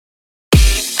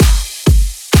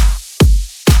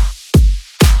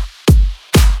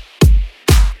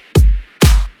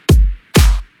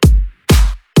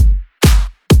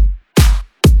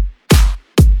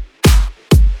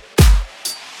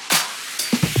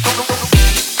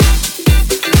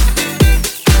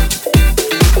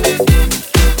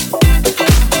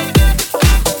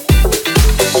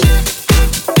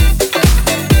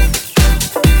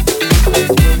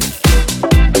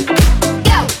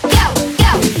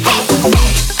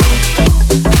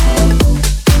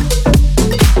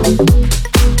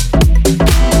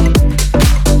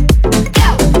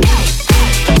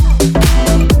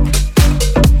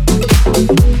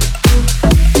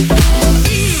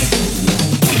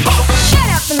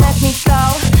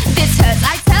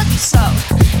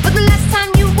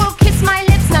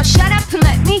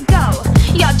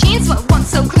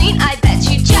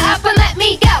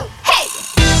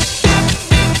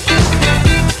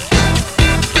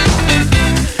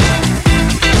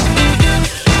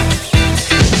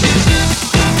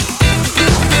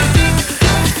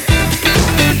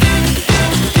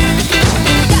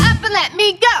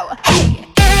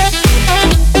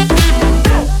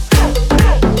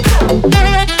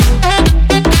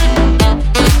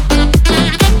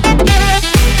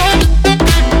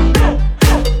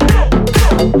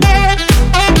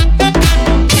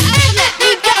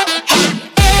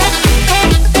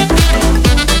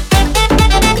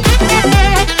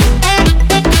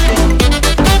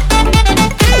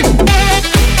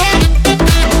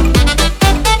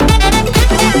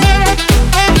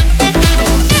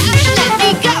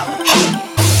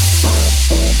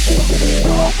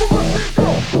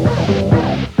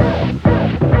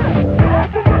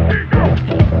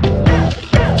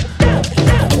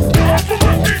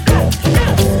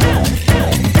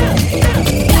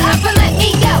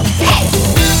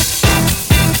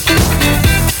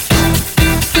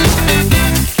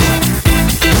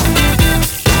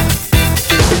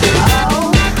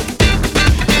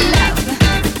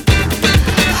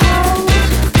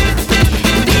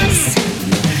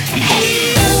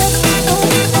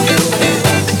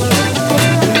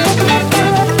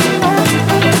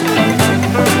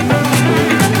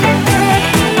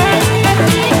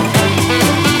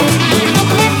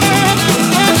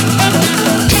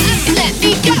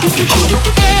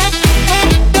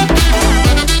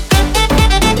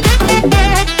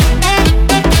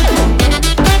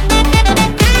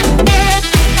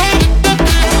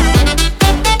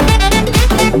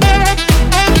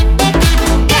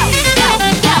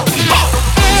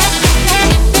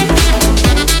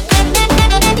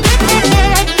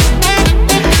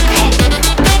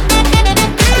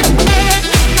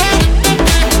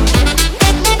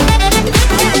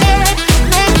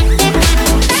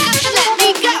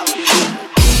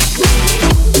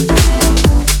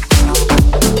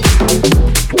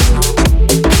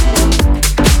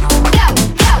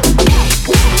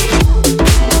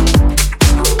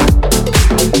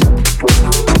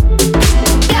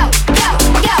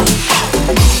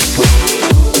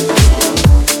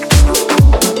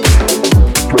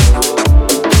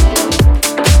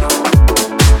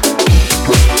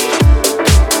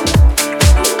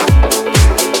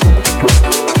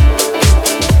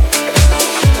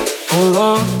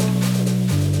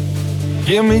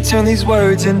turn these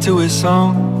words into a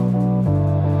song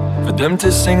for them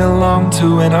to sing along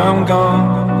to when I'm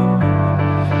gone.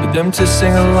 For them to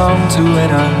sing along to when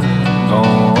I'm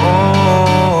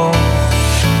gone.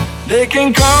 They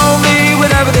can call me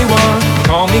whatever they want,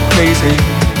 call me crazy.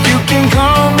 You can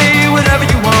call me whatever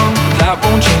you want, but that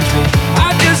won't change me.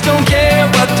 I just don't care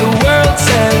what the world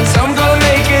says, I'm gonna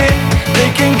make it.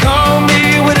 They can call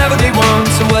me whatever they want,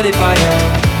 so what if I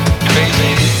am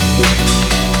crazy?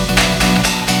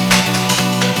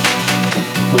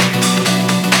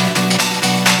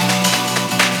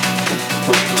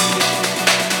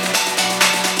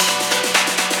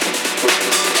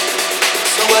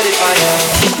 So what if I am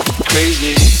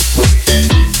crazy?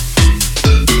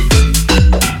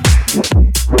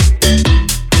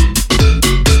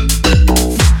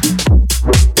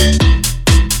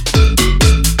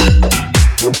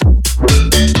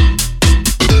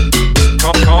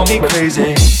 Call me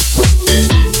crazy.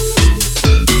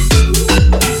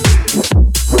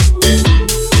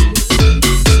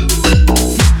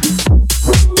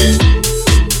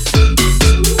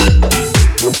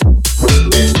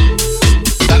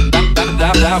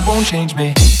 That won't change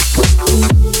me.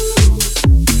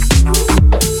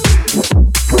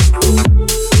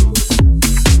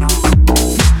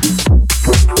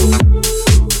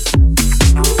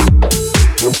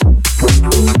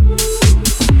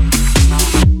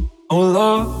 Oh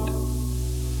Lord,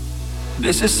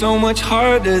 this is so much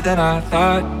harder than I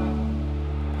thought,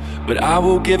 but I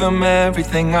will give them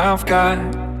everything I've got.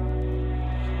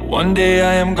 One day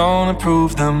I am gonna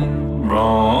prove them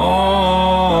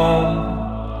wrong.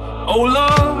 Oh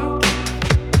Lord,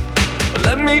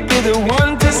 let me be the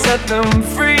one to set them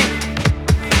free.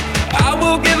 I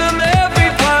will give them every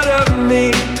part of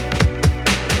me,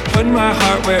 put my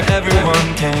heart where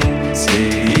everyone can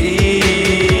see.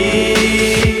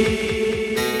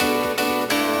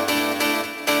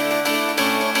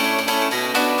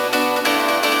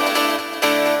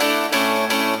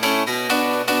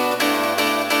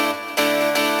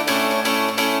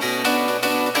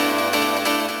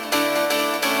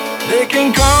 They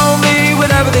can call me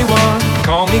whatever they want,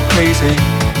 call me crazy.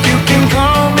 You can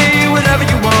call me whatever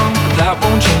you want, but that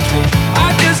won't change me.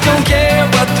 I just don't care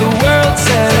what the world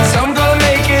says, I'm gonna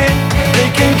make it. They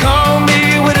can call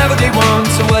me whatever they want,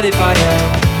 so what if I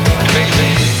am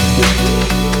crazy?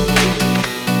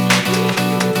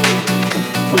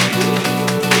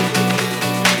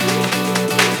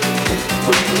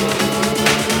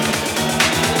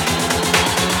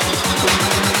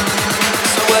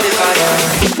 So what if I am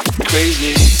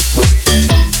crazy?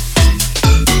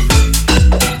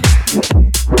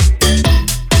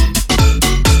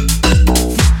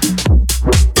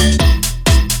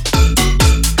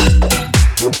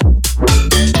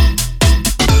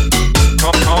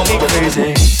 Call me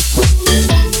crazy.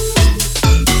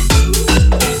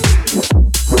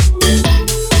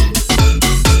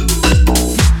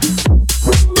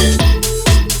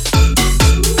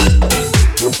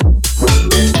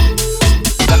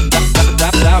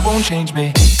 That won't change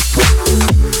me.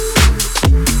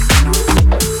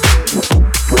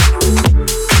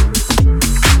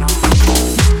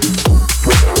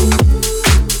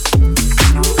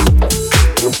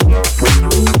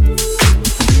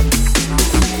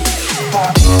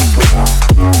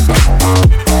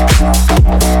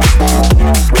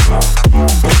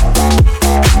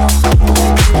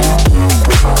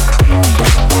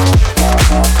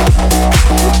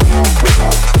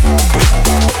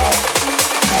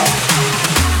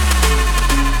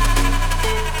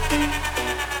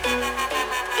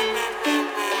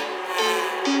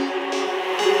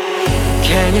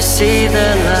 Can you see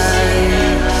the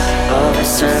light of a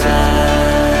survivor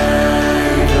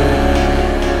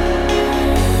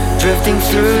drifting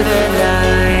through the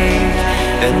night,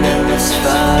 an endless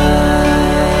fire?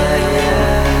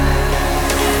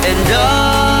 And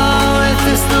oh, if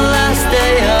it's the last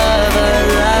day of our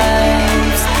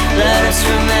lives, let us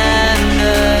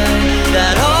remember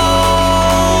that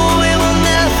oh, we will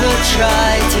never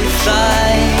try to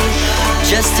fight,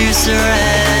 just to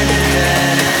surrender.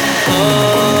 Oh,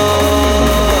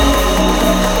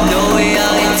 no, we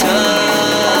are eternal.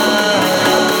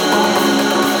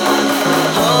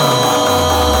 Oh,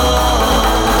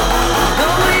 no,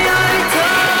 we are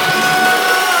eternal.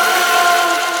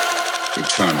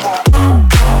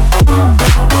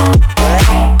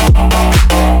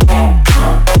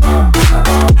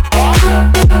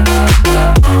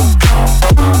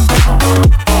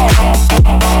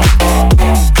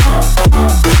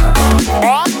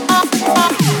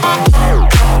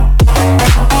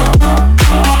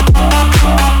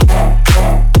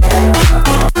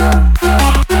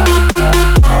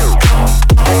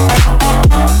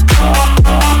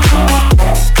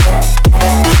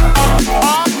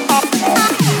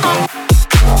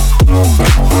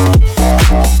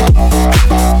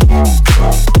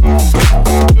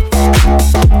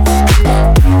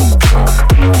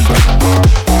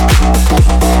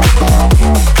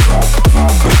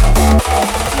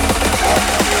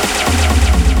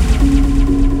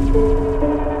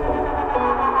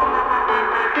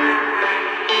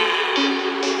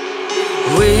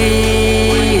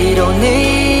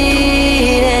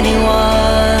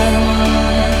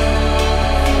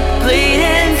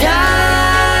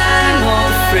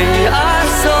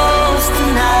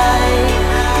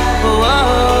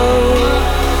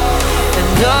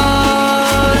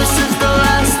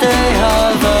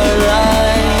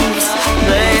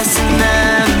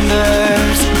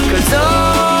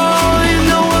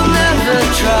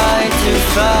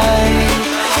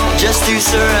 to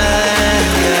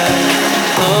surrender.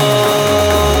 Oh,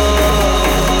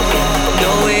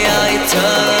 no, we are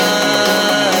eternal.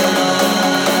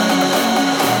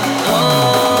 Oh,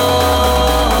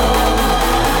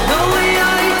 no, we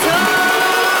are eternal.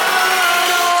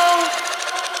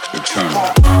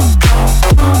 Eternal.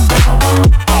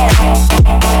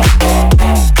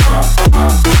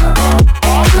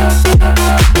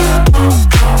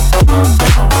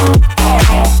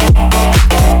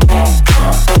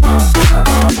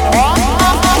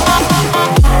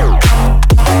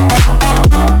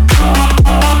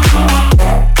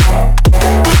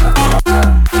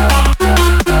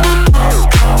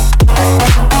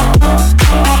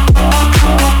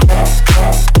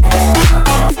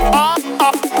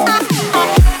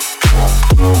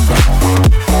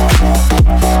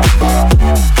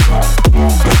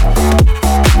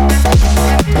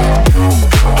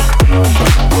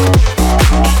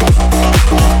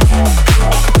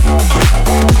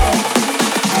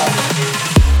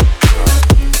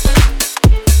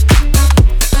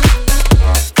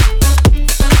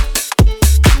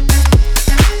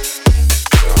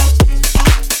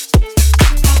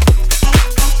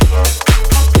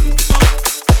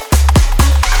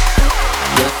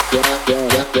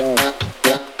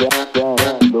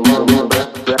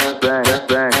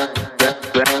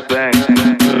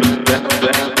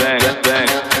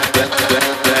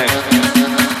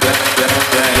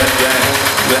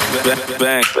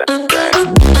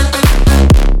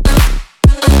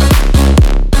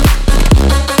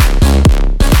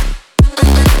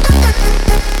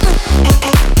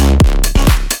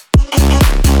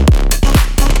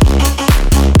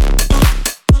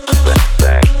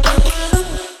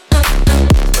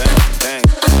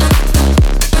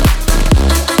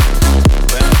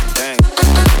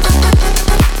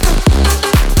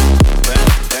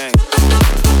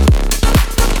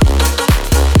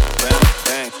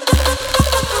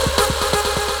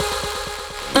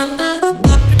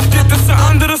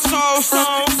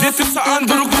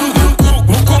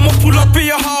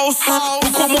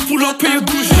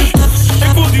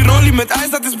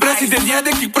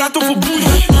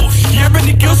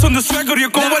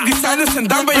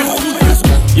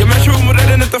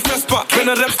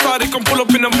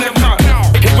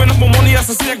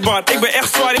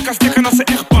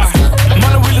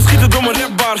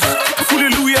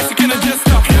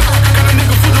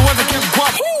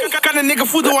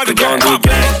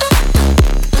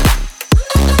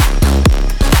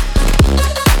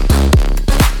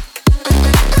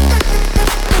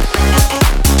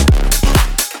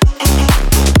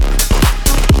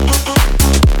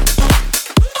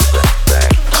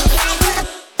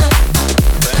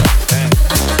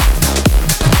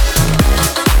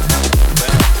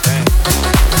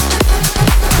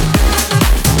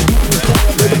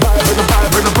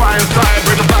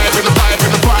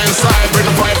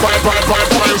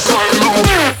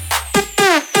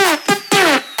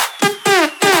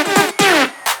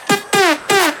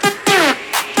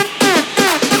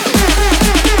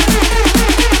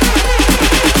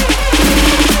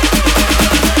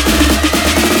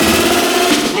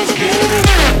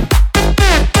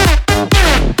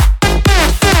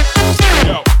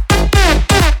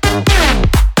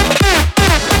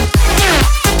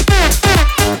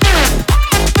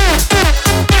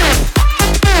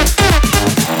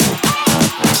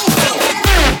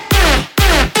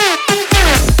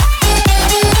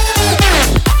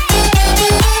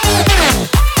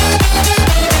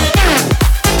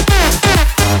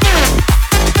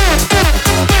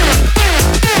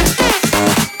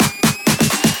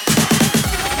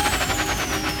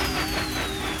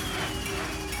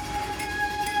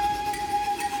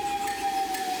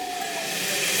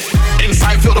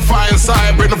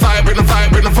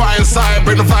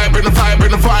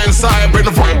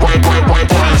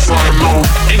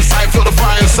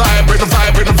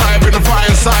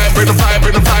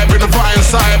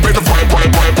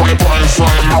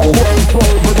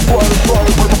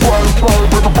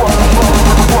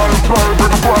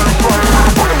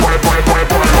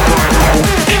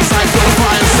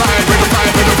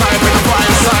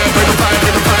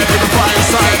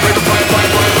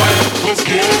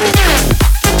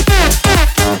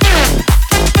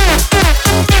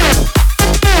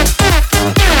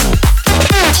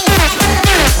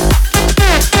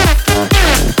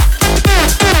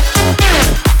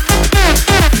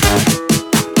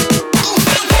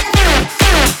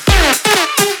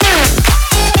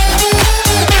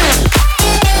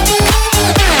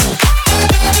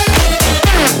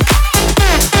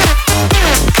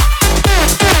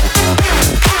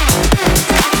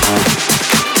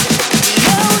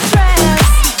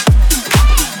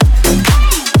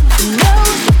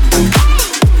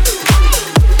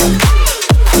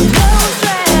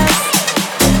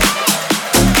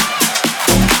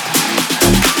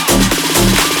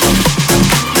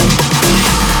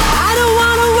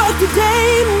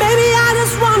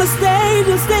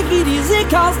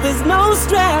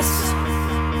 stress.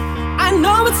 I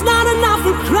know it's not enough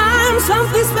for crime.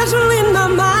 Something special in my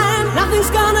mind. Nothing's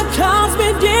gonna cause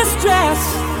me distress.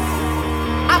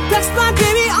 I text my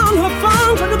baby on her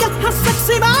phone, trying to get her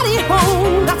sexy body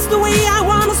home. That's the way I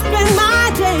wanna spend my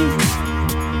day.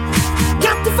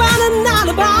 Got to find an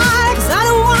alibi, 'cause I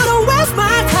don't wanna waste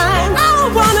my time. I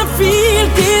don't wanna feel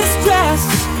distress.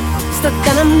 Stuck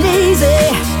and I'm lazy,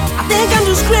 I think I'm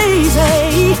just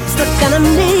crazy. Stuck and I'm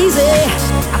lazy,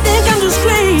 I think I'm just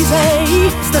crazy.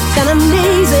 Stuck and I'm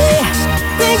lazy,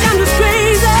 think I'm just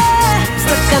crazy.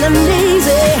 Stuck and I'm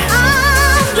lazy,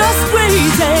 I'm just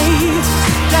crazy.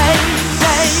 Day,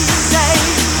 day, day,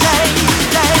 day,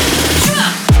 day.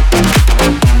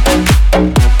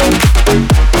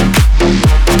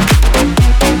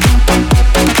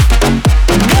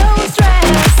 No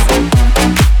stress.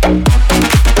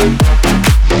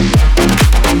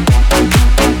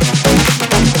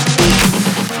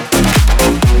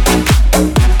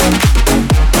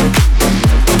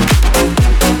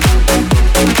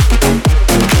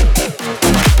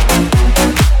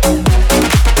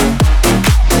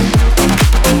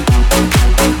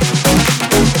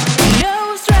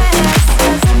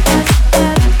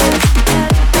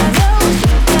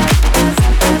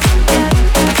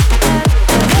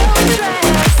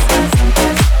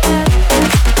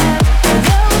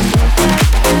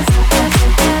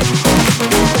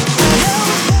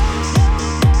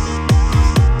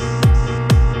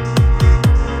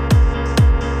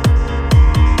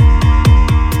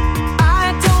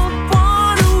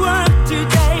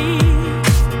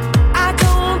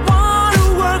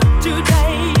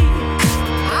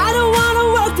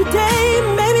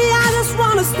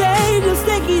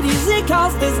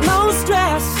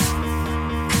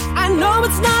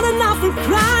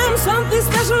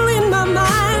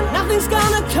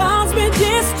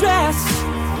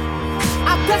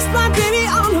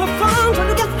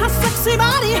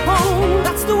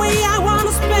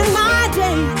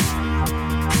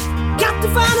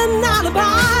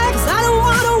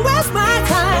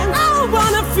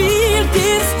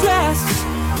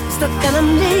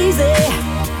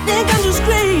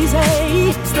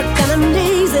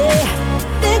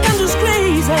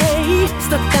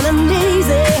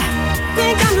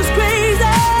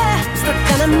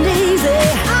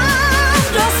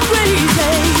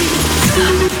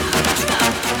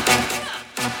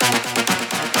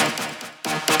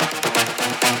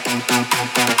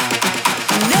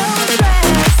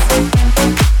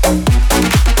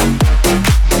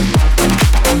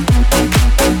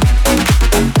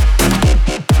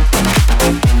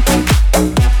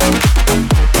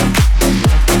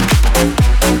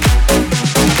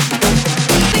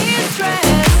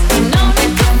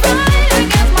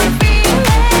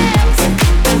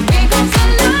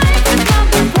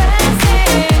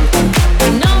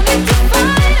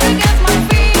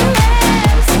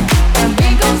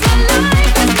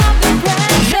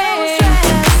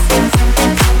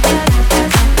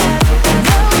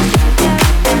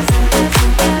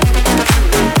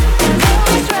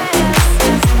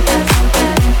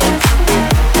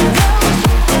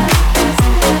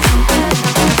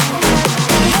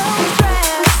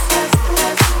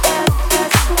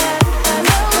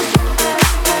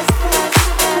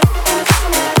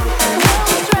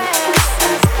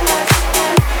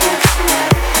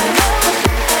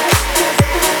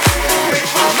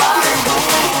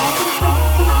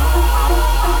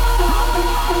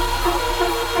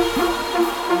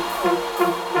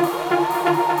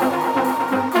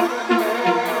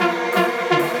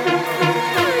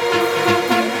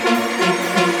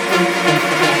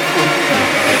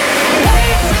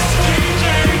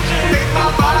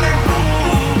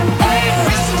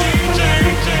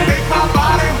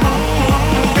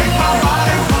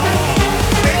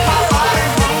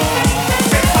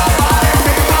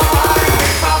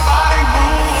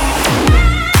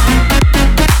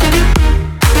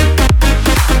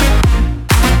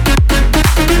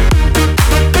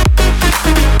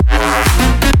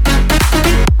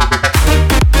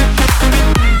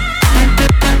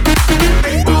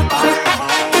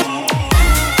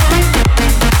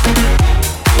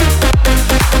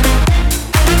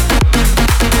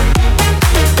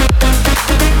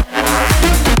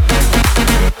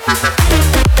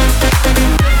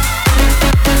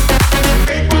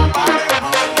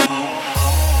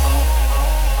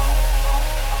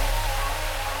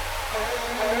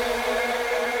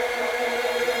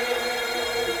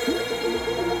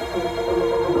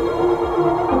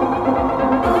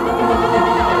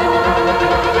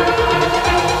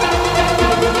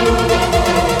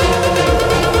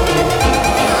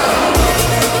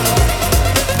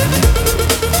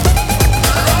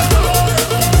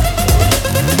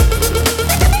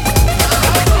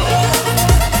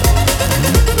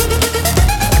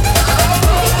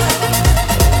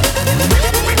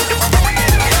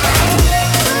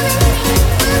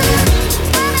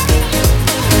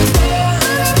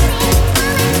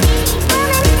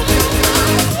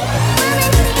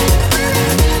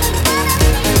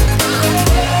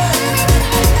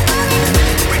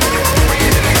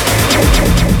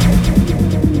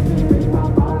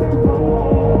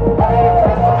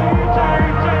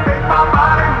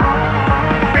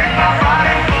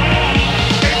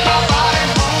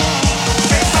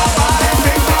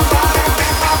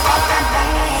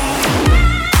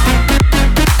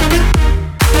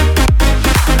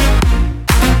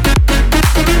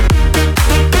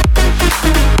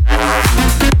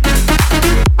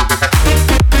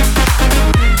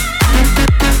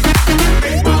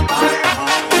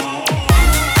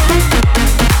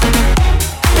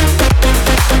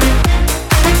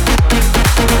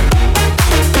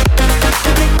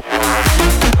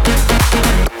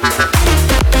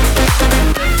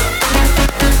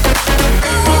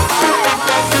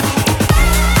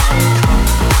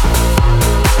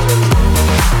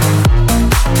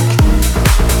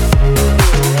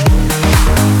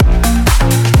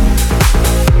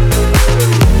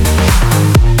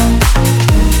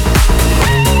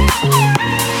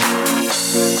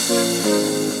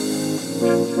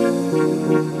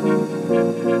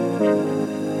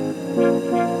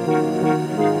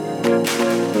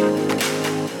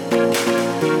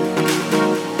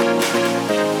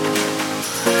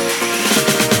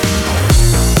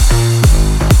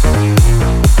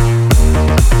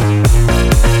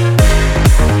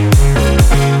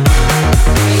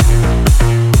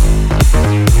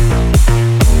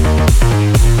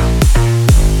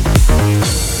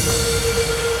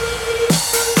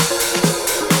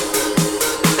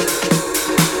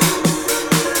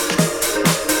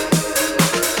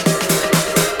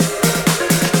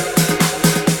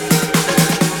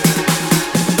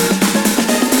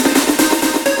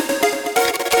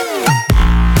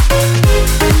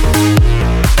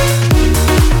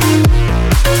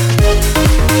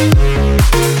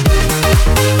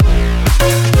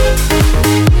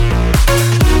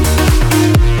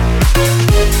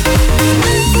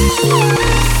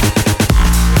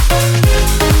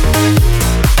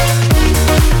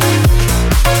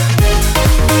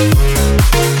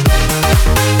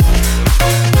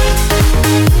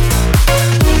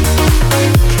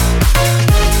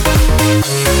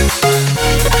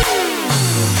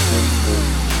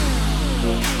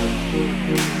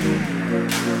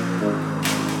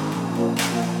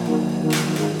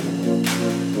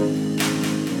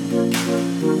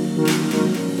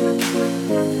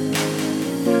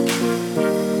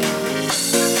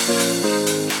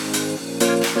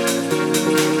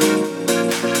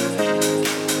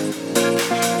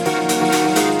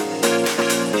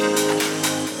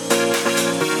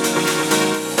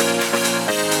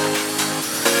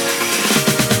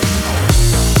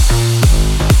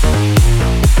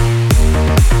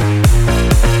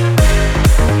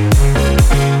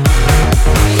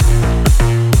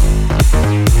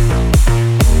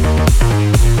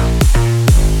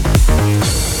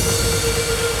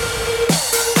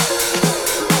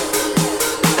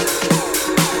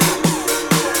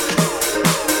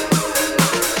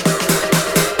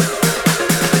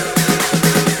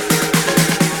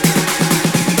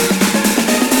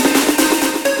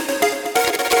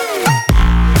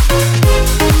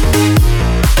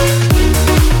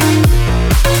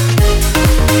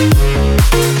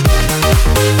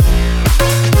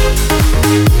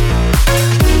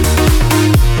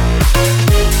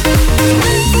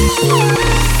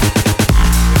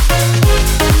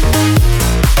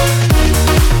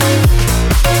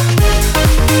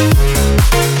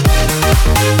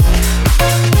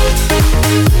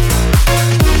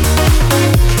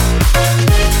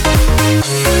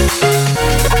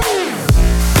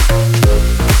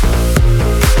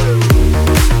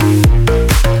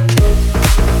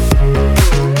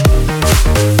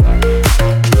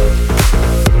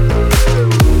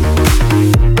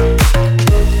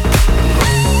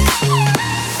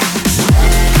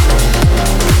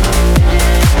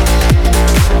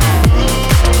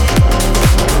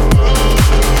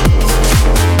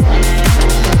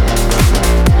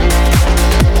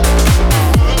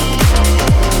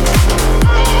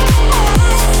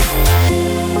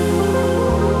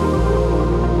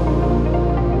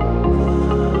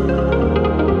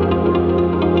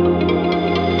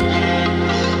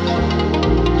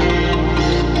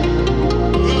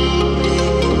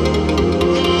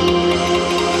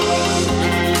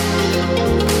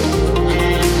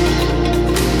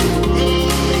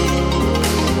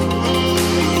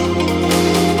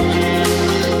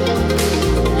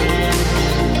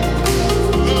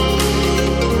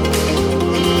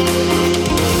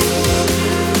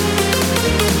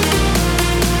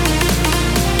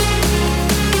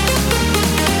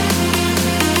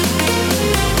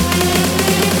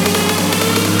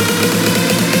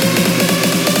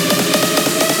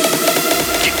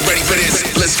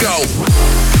 go.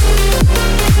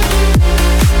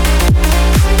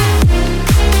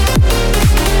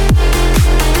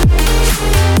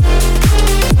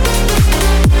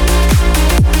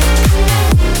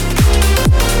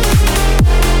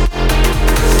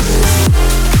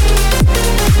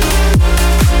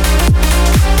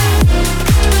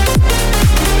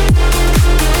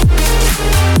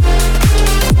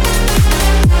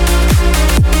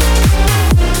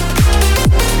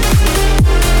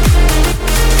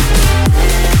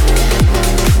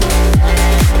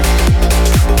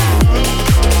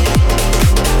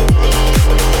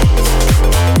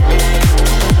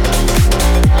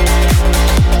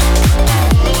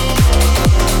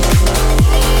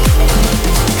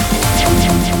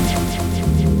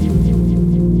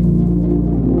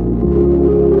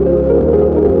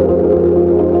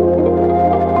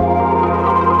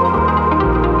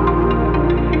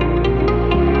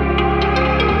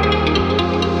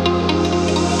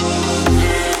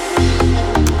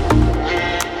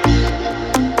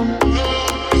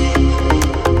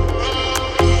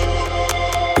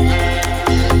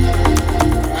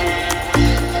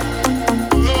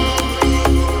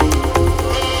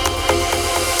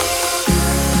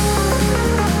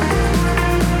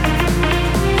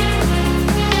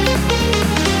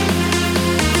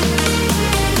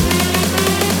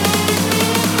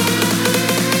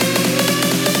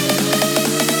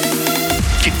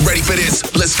 Ready for this?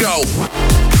 Let's go.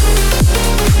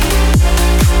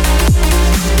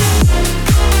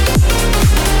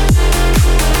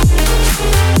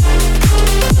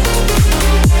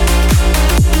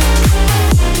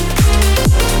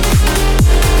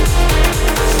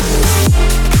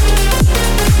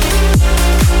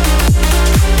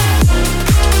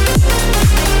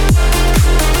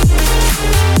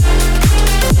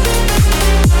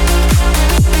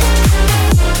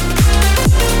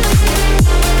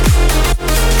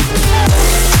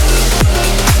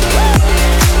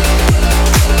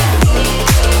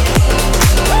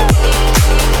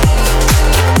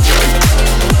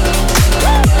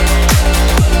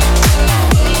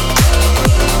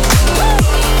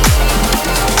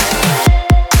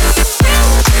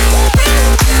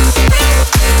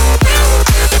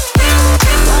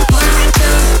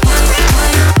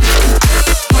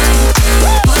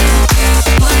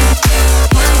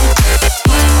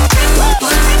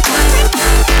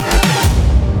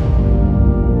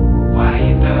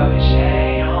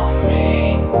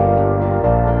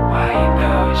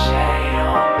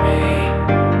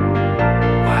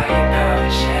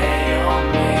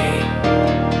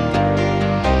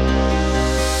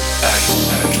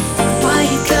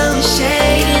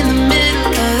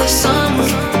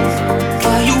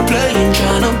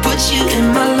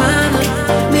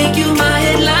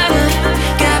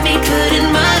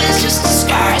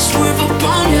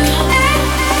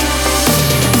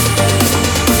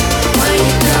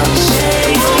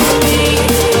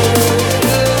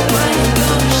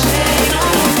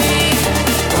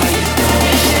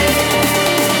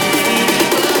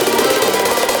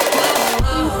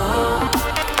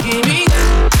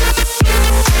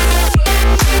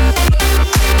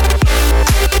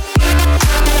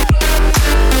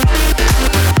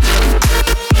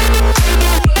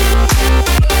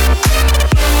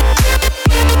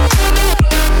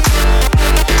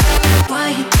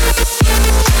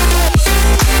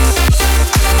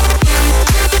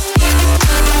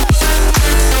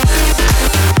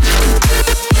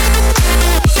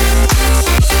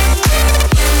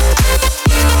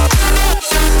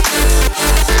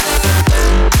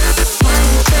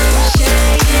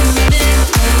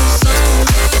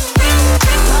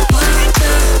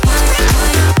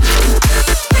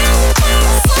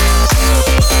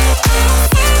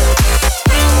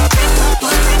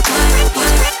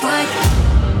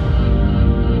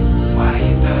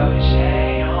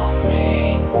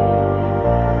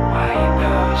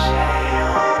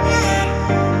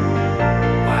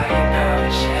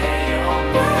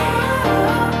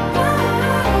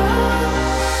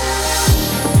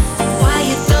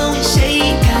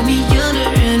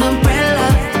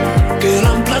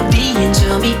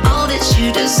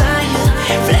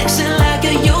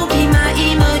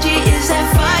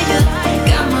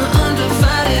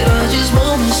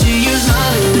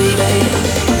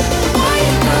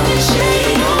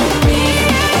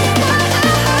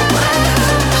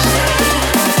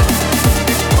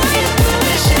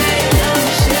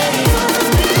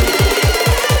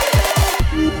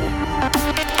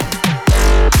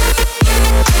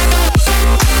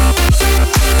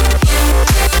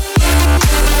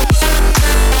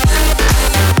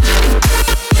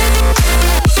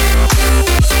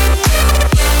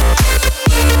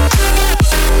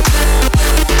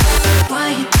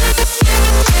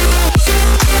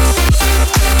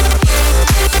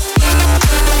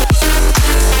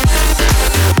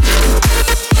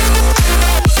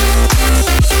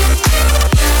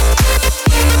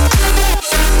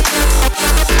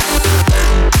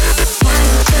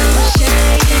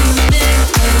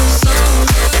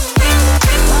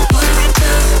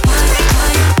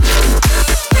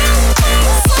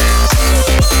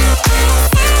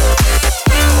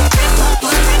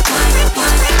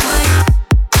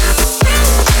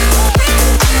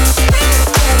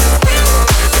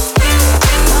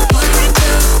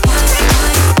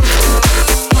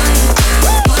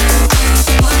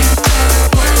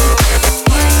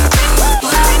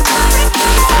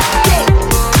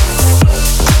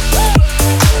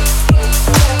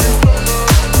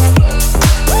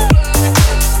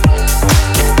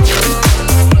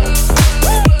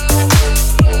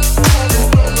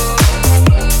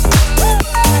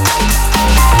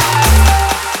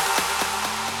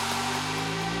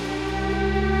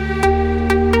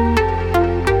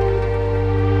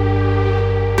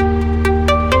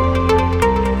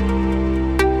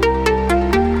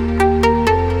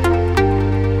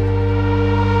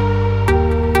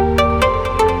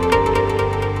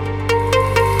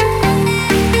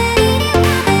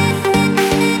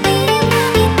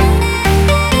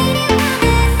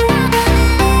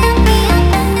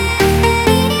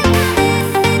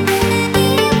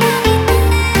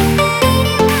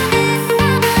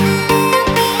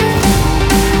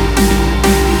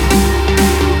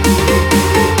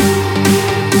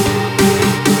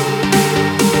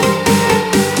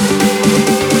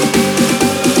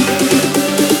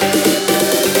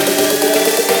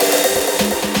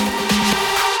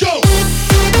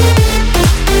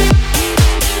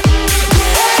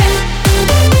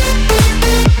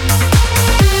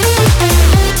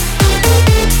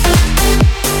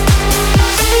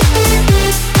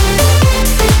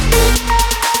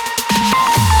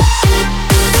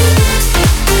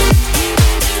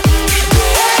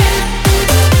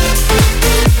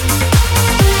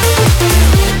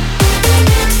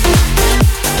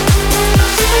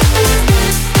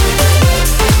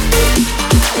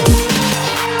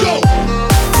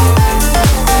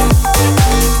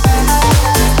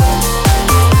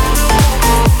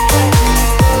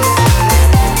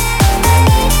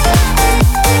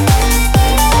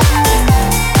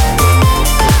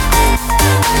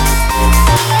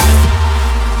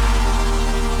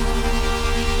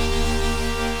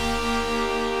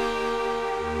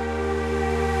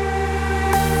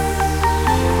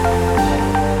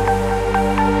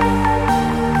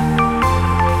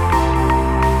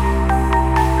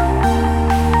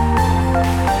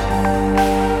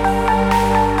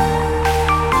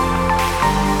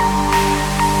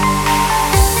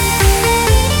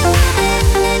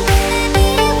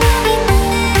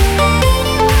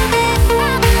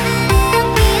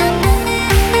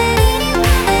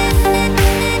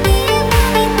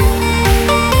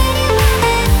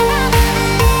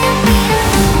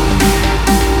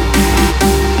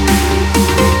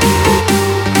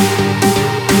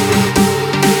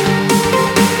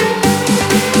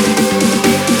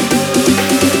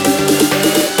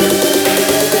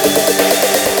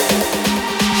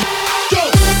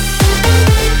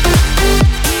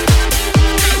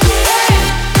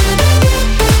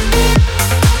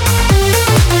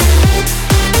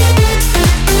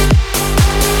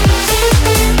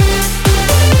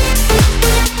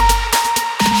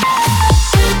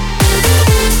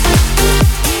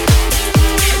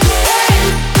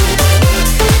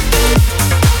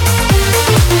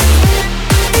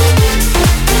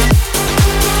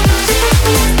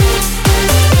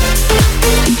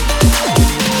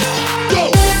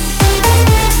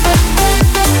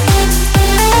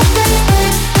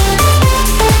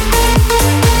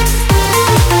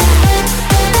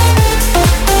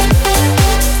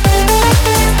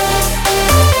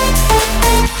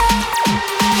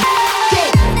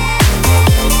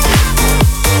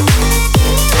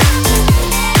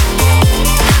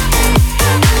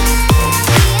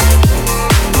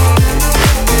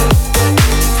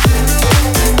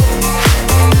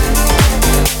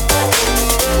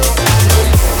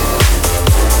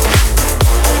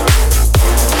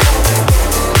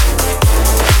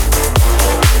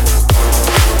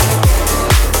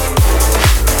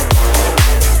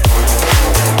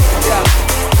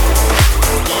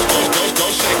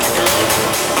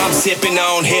 sipping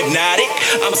on hypnotic.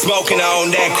 I'm smoking on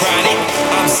that chronic.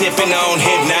 I'm sipping on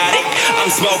hypnotic.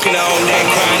 I'm smoking on that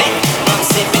chronic. I'm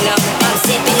sipping up. I'm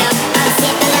sipping up. I'm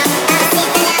sipping up. I'm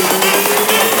sipping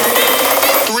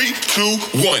up. 3,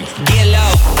 2, 1. Get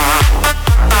low.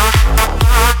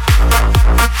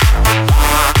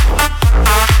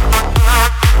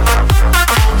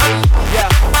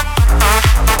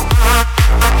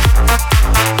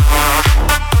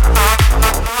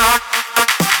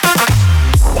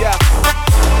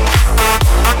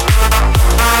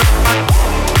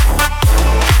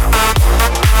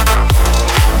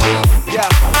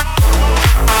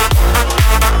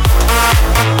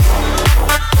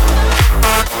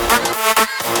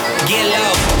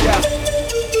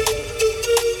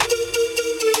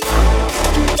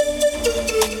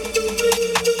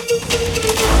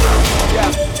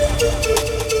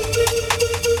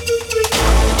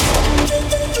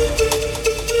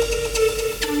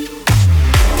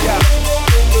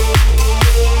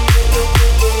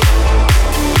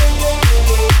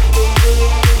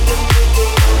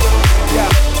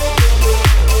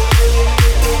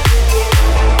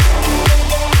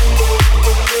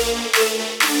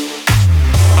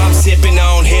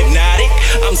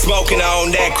 Smoking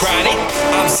on that chronic.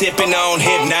 I'm sipping on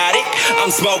hypnotic. I'm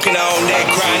smoking on that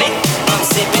chronic. I'm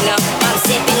sipping up. I'm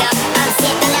sipping up. I'm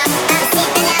sipping up. I'm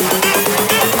sipping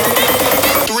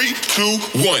up. 3, 2,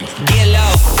 1. Get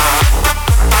low.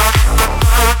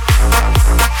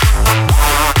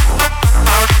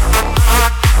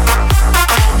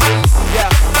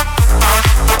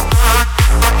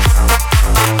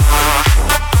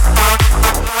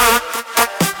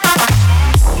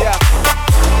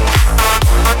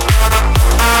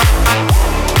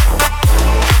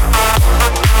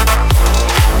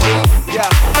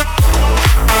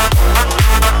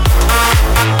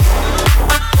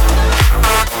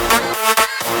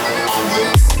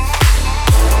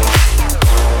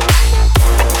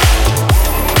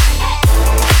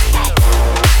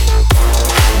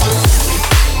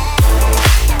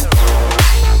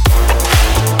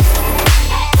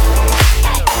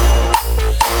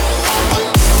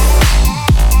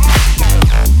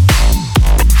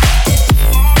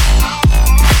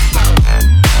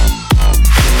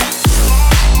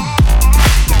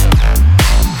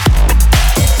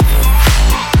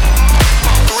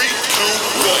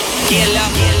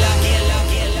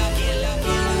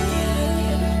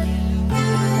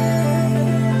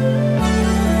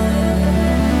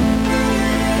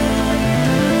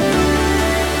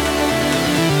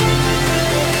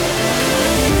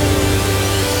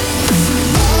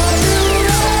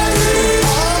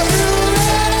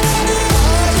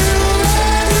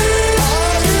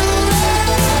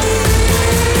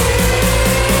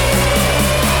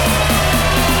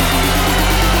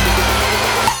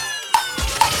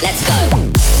 Let's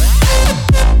go.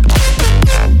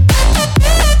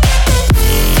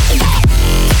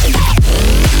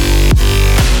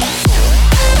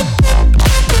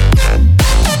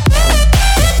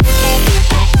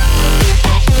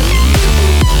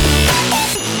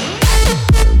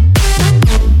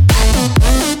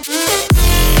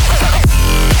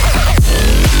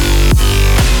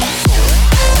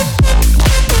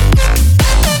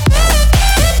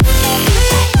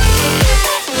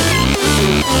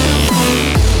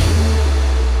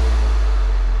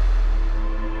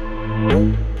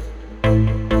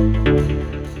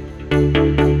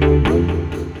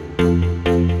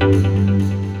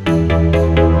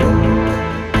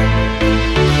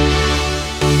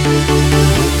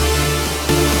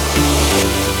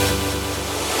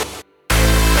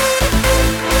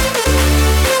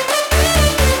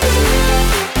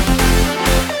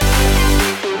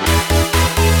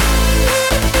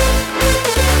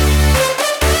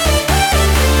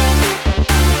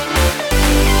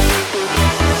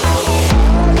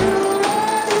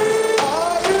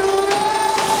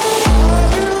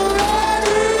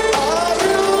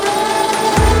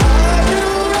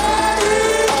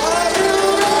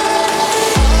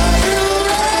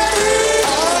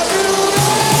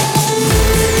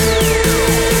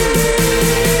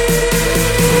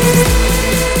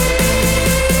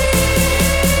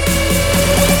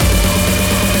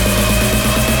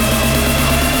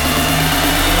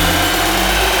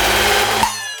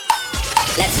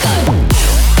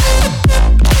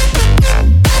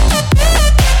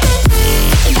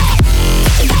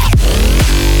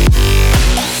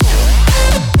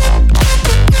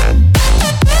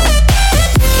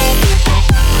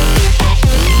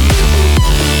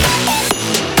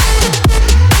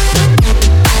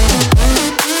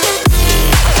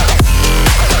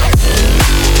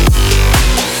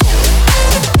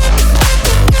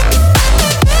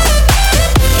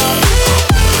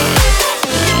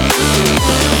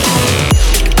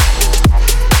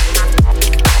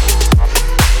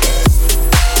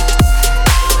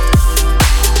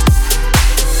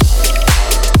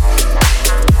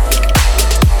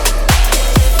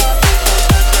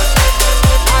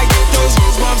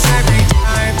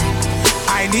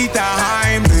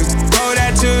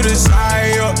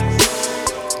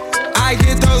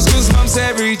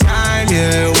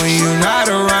 yeah. When you're not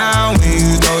around, when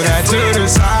you throw that to the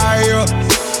side, yeah.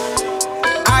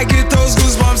 I get those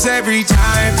goosebumps every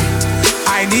time.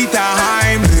 I need the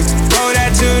Heimlich, throw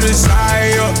that to the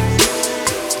side, yeah.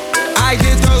 I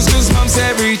get those goosebumps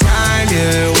every time,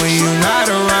 yeah. When you're not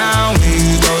around, when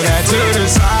you throw that to the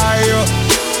side, yeah.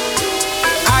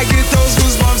 I get those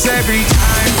goosebumps every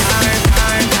time, time,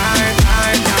 time, time,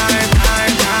 time, time,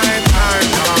 time, time, time,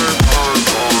 time.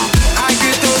 I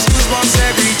get those goosebumps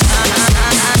every time.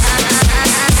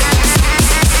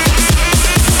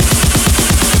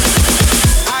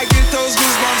 I get those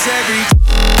goosebumps every time.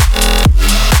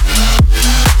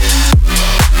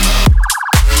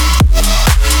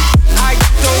 I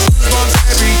get those goosebumps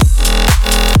every time.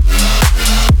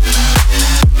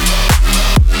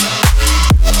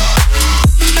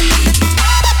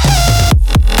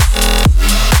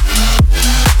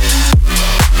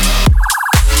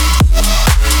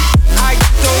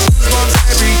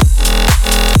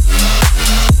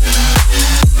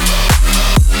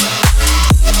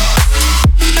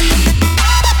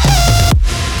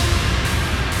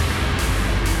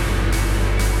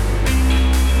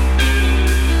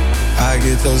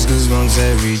 Those goosebumps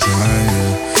every time,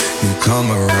 yeah. You come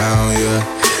around, yeah.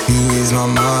 You ease my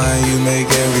mind, you make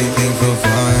everything feel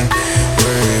fine.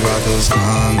 Worry about those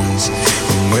comments,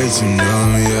 I'm way too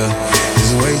numb, yeah.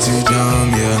 It's way too dumb,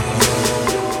 yeah.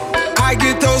 I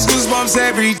get those goosebumps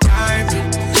every time.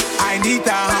 I need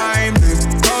the Heimlich,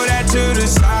 throw that to the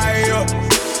side, yeah.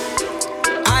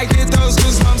 I get those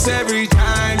goosebumps every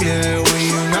time, yeah. When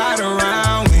you're not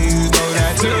around, when you throw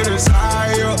that to the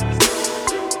side, yeah.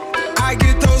 I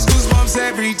get those goosebumps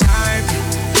every time.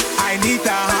 I need the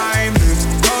Heimlich,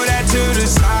 throw that to the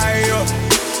side, yeah.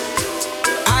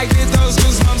 I get those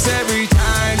goosebumps every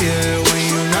time, yeah. When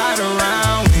you're not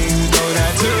around, when you throw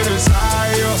that to the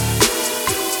side, yeah.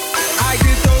 I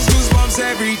get those goosebumps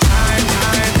every time,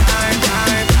 time, time,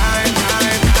 time, time, time,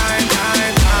 time, time,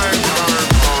 time, time.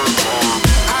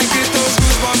 I get those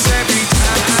goosebumps every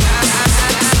time.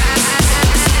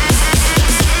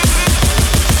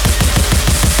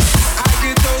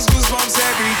 Goosebumps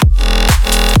every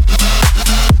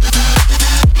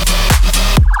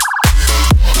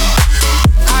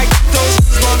I get those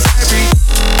goosebumps every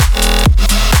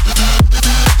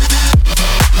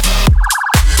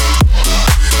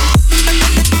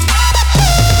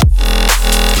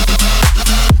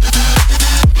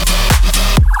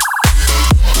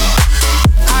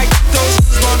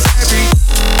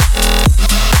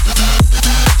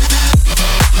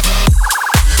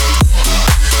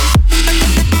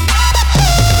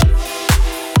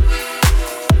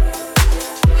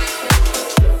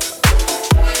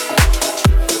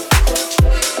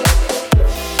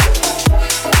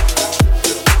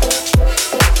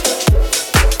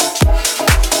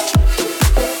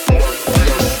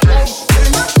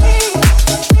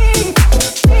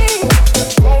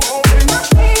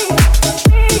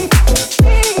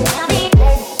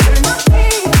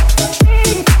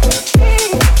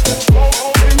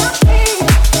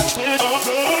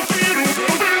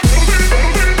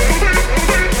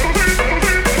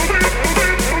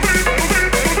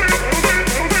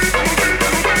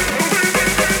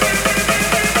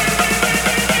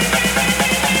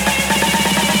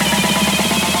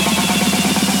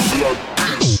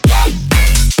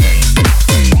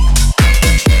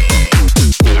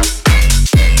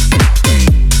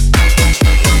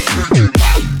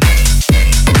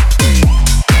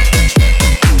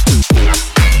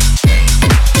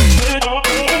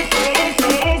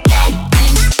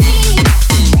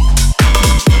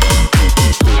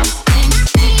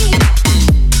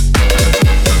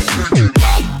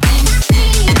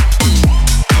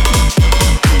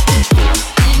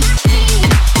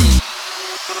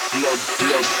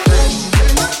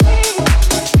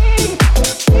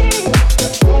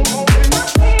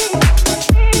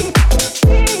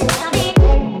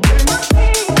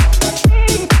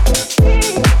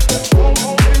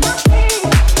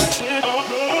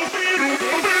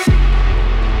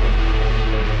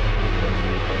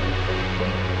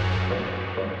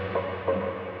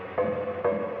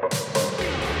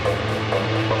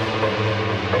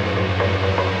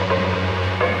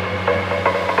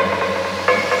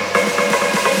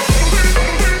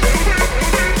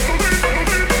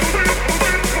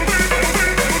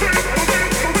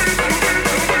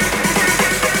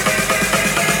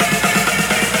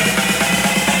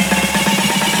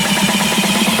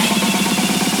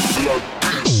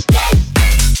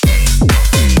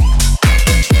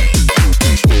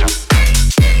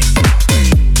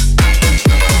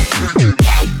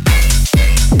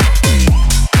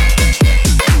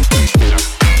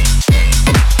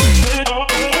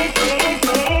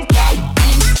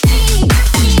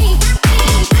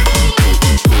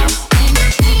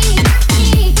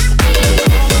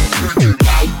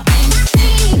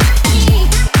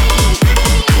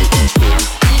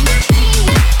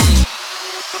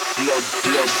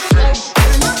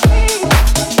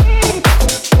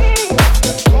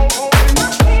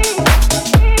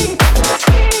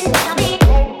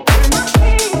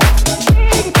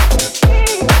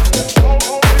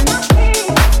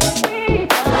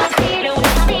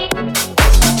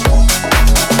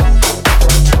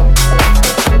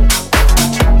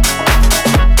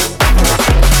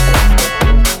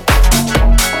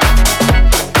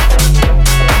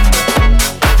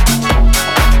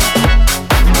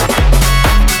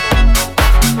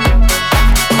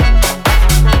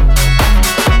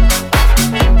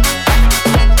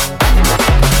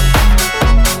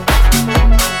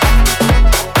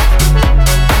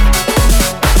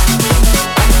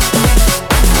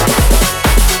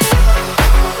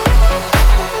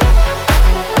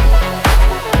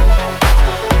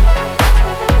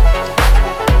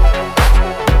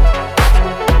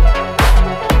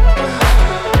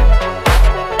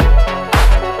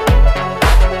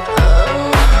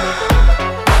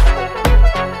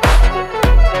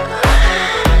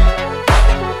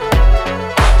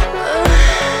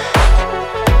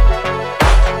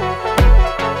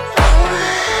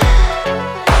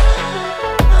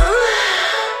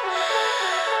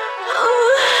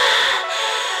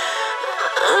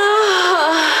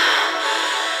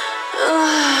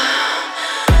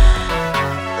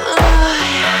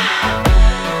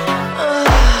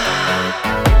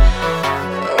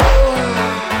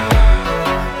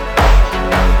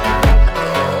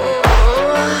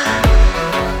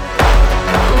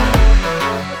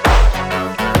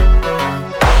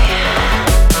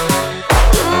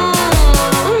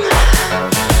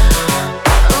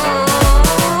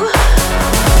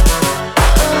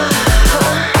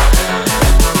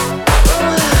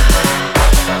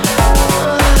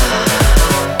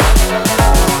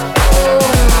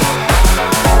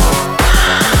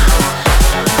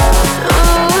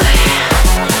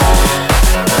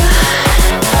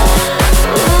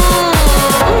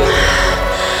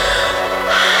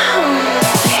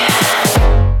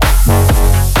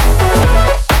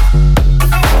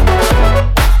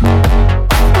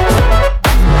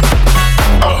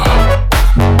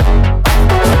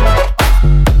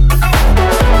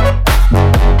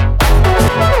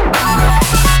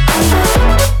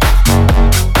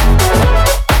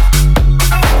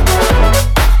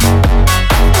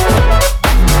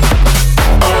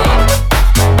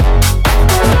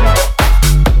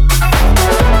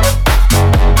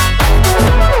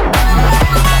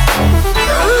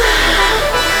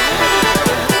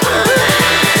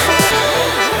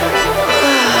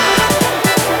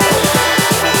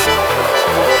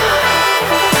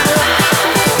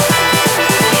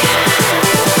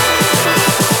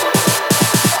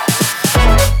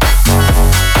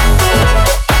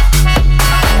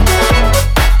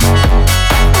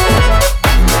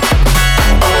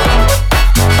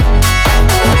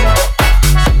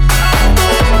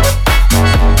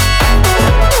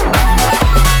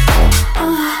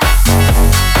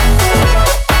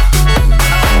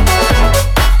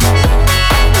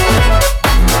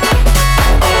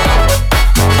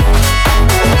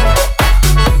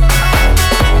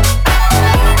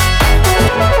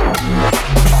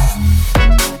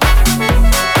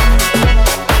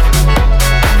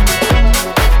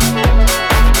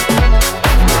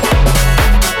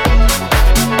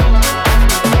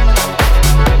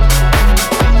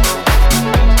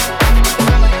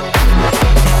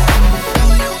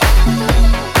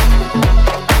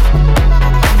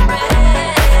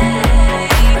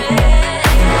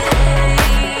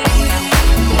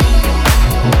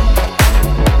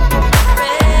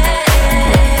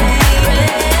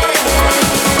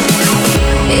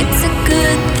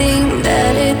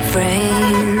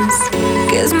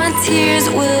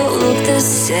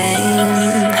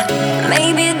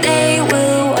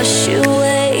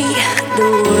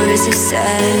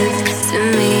said to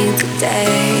me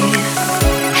today.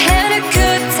 Had a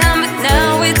good time, but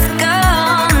now it's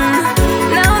gone.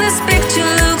 Now this picture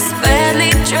looks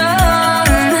badly drawn.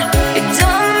 It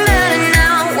don't matter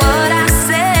now what I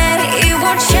say, it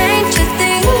won't change a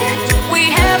thing. We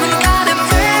haven't got a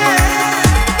prayer.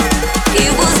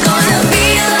 It was gonna be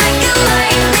like a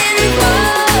lightning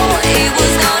bolt. It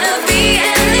was gonna be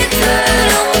an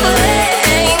eternal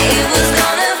flame. It was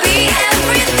gonna be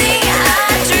everything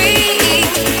I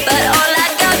dreamed. But all I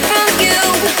got from you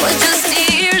was just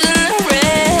tears in the rain.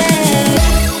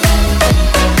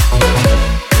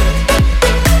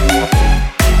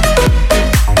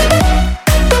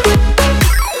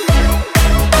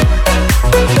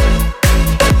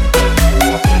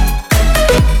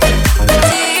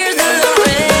 Tears in the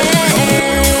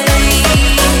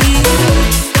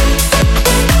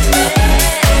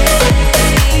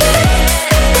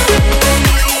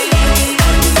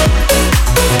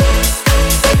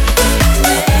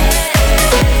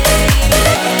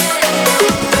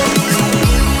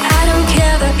I don't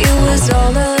care that it was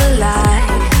all a lie.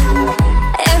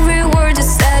 Every word you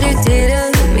said you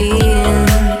didn't mean.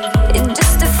 It's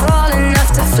just a falling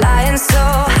after flying so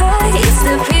high. It's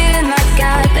the pit in my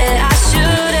gut that I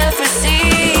should have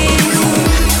foreseen.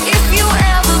 If you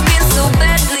ever been so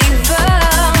badly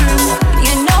burned,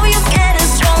 you know you're getting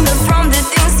stronger from the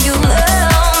things you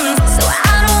learn. So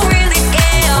I don't really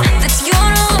care that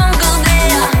you're no longer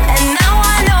there. And now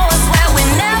I know I swear we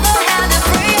never had a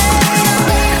prayer.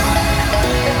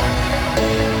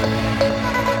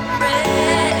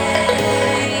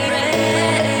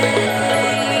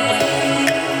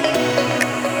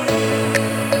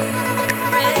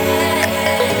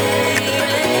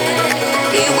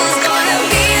 It was gonna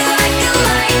be like a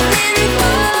lightning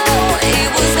bolt. It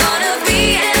was gonna be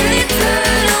an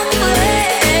eternal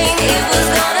flame. It was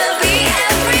gonna be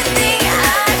everything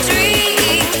I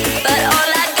dreamed. But all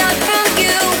I got from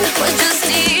you was just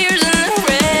tears in the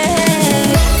rain.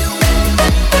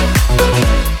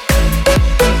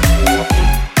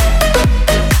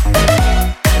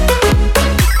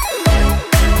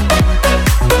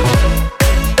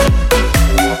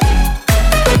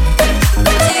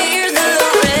 Tears in the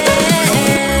rain.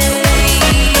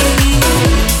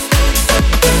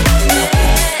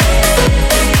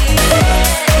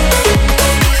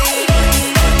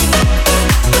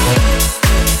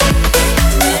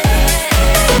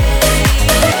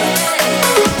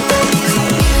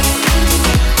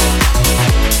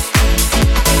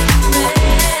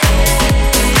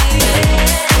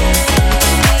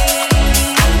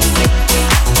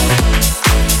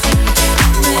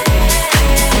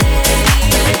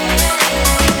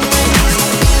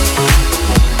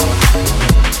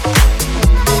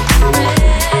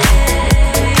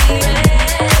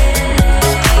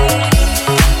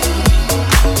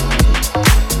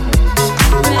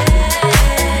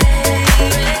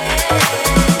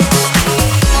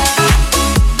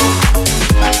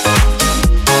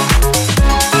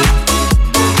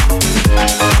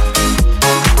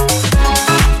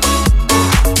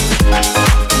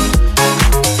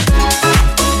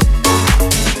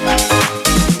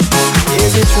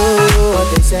 Is it true what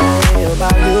they say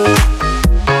about you?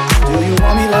 Do you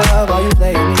want me love or you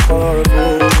play me for a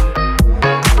fool?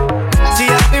 See,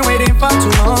 I've been waiting for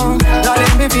too long.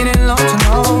 Darling, been feeling long to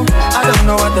know. I don't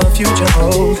know what the future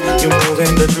holds. You're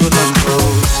moving the truth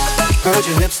untold. Heard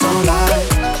your lips don't lie.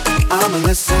 I'ma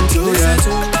listen to you.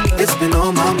 It's been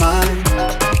on my mind.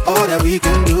 All that we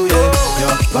can do, yeah.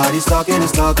 Your body's talking,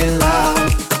 it's talking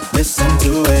loud. Listen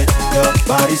to it. Your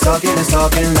body's talking, it's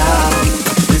talking loud.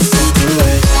 Listen to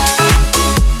it.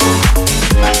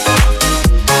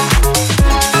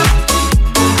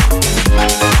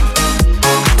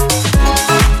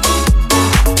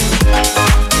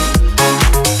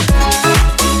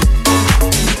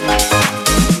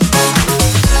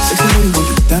 Sexy lady, will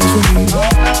you dance with me?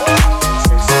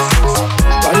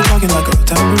 Body talking like a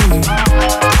tambourine.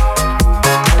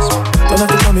 Don't have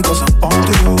to tell me 'cause I'm on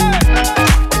to you.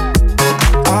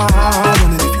 I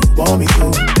wonder if you want me to.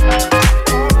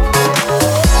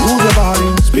 Move your body,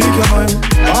 speak your mind.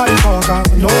 Body talk, I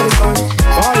know the signs.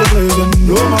 Fire blazing,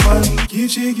 blow my mind.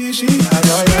 Gichi, gichi, ay,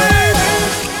 ay, ay.